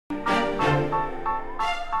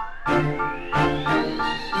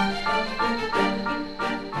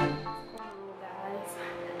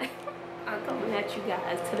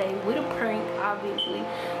guys today with a prank. Obviously,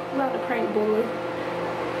 I'm about to prank Bola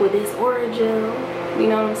with this ORAJEL. You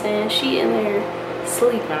know what I'm saying? She in there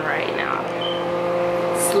sleeping right now.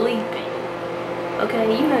 Sleeping.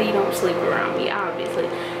 Okay, you know you don't sleep around me, obviously.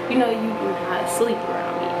 You know you do not sleep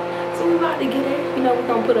around me. So we about to get her. You know, we're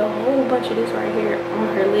gonna put a whole bunch of this right here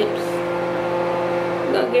on her lips.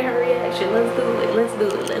 We're gonna get her reaction. Let's do it. Let's do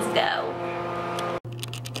it. Let's go.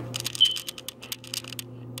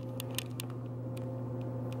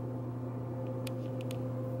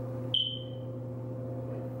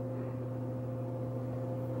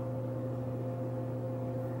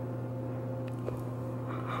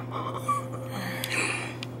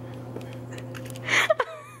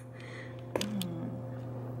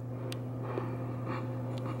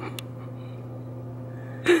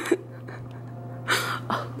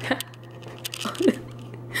 Oh God.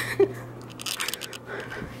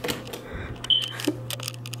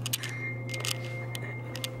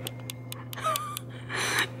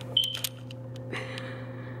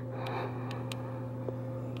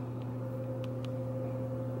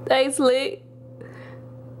 Thanks, Lick.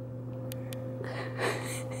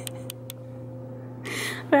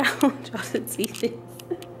 I want y'all to see this.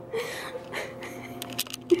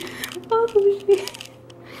 Oh shit.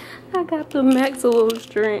 I got the maximum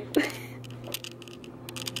strength.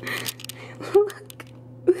 Look.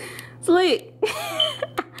 Slick.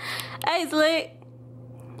 Hey, Slick.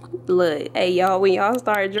 Look, hey, y'all, when y'all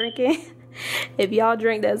start drinking, if y'all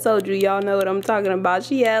drink that soju, y'all know what I'm talking about.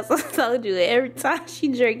 She has some soju. Every time she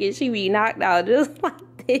drink it, she be knocked out just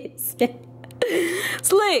like this.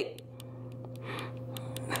 Slick.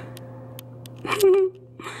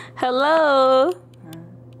 Hello.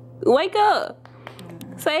 Wake up.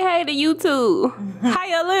 Say hey to YouTube. How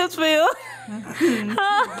your lips feel?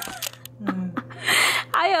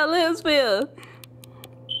 How your lips feel?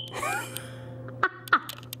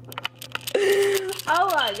 Oh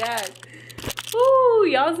my God. Ooh,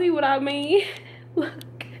 y'all see what I mean? Look.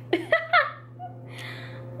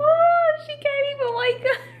 Oh, she can't even wake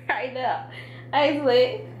up right now. Hey,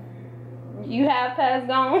 Slick. You have passed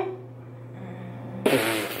gone?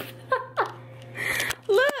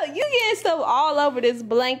 Look, you getting stuff all over this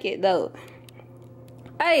blanket though.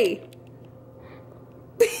 Hey.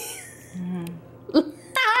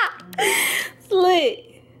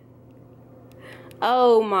 Slick.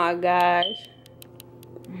 Oh my gosh.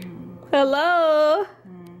 Hello.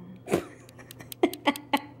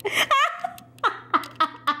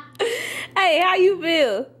 Hey, how you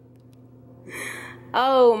feel?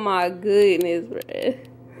 Oh my goodness, bruh.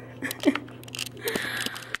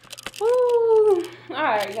 Ooh. All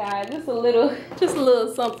right, guys, just a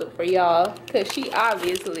little something for y'all, cause she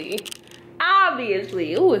obviously,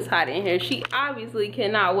 ooh, it's hot in here. She obviously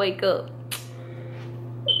cannot wake up.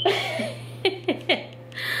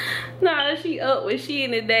 Nah, she up when she in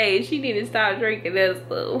the day. She need to stop drinking that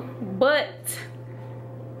stuff. But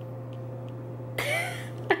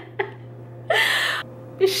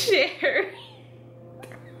share.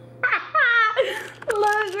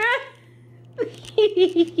 Look, right?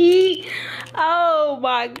 Oh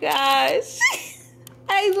my gosh.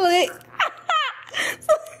 Hey, Slick.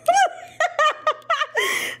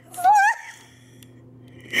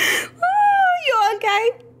 You okay?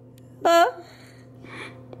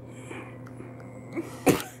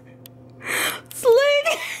 Slick.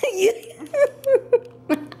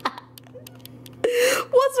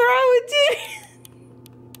 What's wrong with you?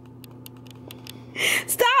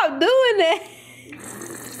 Stop doing that.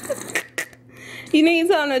 You need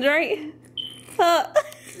something to drink?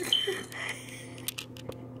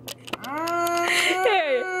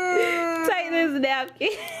 Here, take this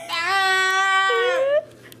napkin.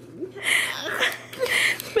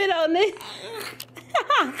 Spit on it.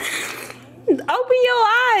 Open your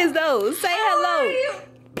eyes though. Say hello.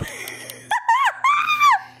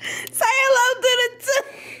 Say hello to the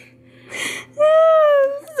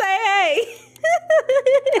say hey.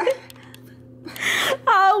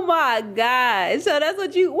 Oh my God. So that's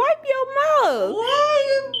what you wipe your mouth. Why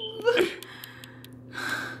you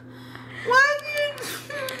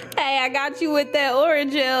Hey, I got you with that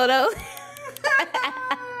ORAJEL though.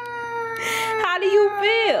 How do you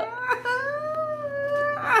feel?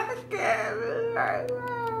 I can't right now.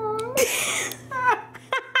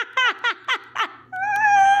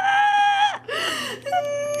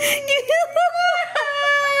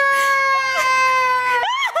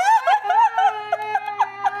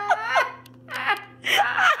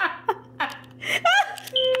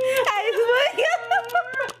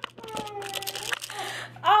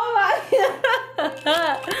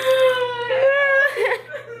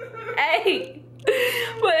 Hey,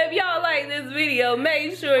 but if y'all like this video, make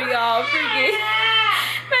sure y'all freaking,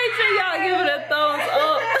 make sure y'all give it a thumbs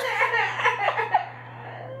up.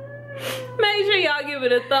 Make sure y'all give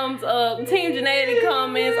it a thumbs up. Team Janae in the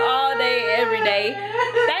comments all day, every day.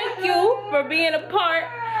 Thank you for being a part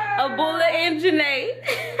of Bola and Janae.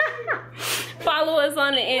 Follow us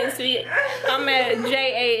on the Insta. I'm at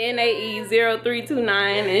JANAE0329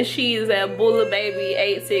 and she's at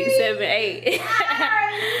BolaBaby8678.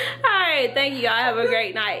 Alright, thank you. Y'all have a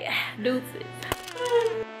great night. Deuces.